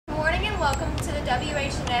welcome to the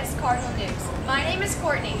WHS Cardinal News. My name is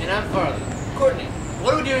Courtney. And I'm Carly. Courtney,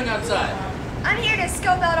 what are we doing outside? I'm here to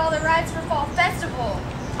scope out all the rides for Fall Festival.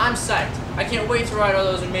 I'm psyched. I can't wait to ride all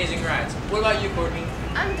those amazing rides. What about you, Courtney?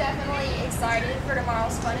 I'm definitely excited for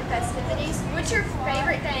tomorrow's fun and festivities. What's your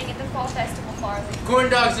favorite thing at the Fall Festival, Carly?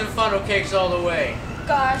 Corn dogs and funnel cakes all the way.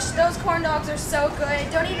 Gosh, those corn dogs are so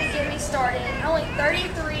good. Don't even get me started. Only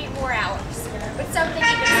 33 more hours. But something you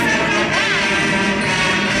can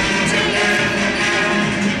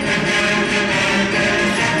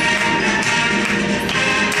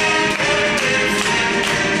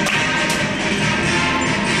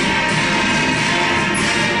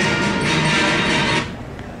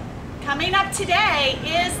Coming up today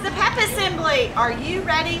is the Pep Assembly. Are you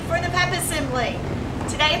ready for the Pep Assembly?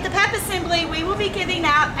 Today at the Pep Assembly, we will be giving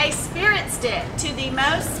out a spirit stick to the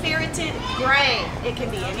most spirited grade. It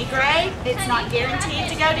can be any grade. It's not guaranteed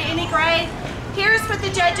to go to any grade. Here's what the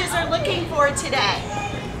judges are looking for today.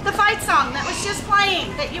 The fight song that was just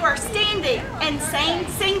playing, that you are standing and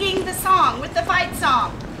singing the song with the fight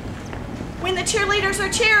song. When the cheerleaders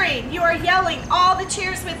are cheering, you are yelling all the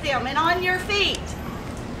cheers with them and on your feet.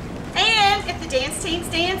 And if the dance team's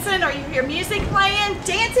dancing or you hear music playing,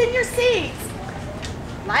 dance in your seats.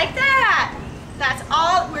 Like that. That's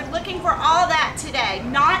all, we're looking for all that today.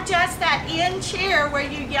 Not just that end cheer where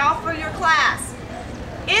you yell for your class.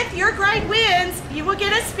 If your grade wins, you will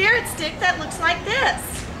get a spirit stick that looks like this.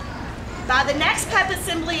 By the next Pep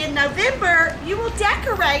Assembly in November, you will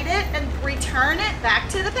decorate it and return it back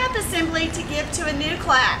to the Pep Assembly to give to a new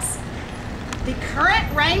class. The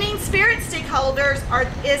current reigning spirit stick holders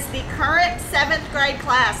is the current 7th grade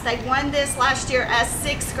class. They won this last year as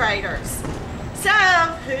 6th graders. So,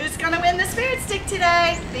 who's going to win the spirit stick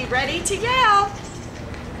today? Be ready to yell.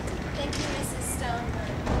 Thank you, Mrs.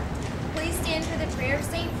 Stoneberg. Please stand for the prayer of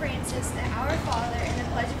St. Francis, the Our Father, and the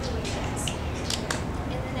Pledge of Allegiance.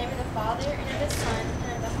 In the name of the Father, and of the Son,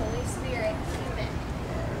 and of the Holy Spirit. Amen.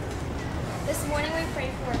 This morning we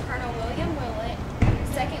pray for Colonel William Willett,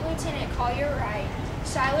 Second Lieutenant Collier Wright,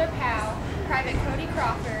 Schuyler Powell, Private Cody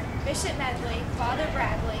Crawford, Bishop Medley, Father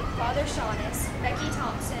Bradley, Father Shaughness, Becky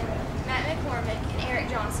Thompson, Matt McCormick, and Eric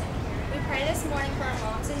Johnson. We pray this morning for our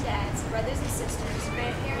moms and dads, brothers and sisters,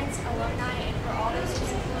 grandparents, alumni, and for all those who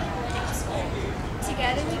support Willingham School.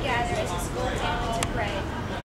 Together we gather as a school family to pray.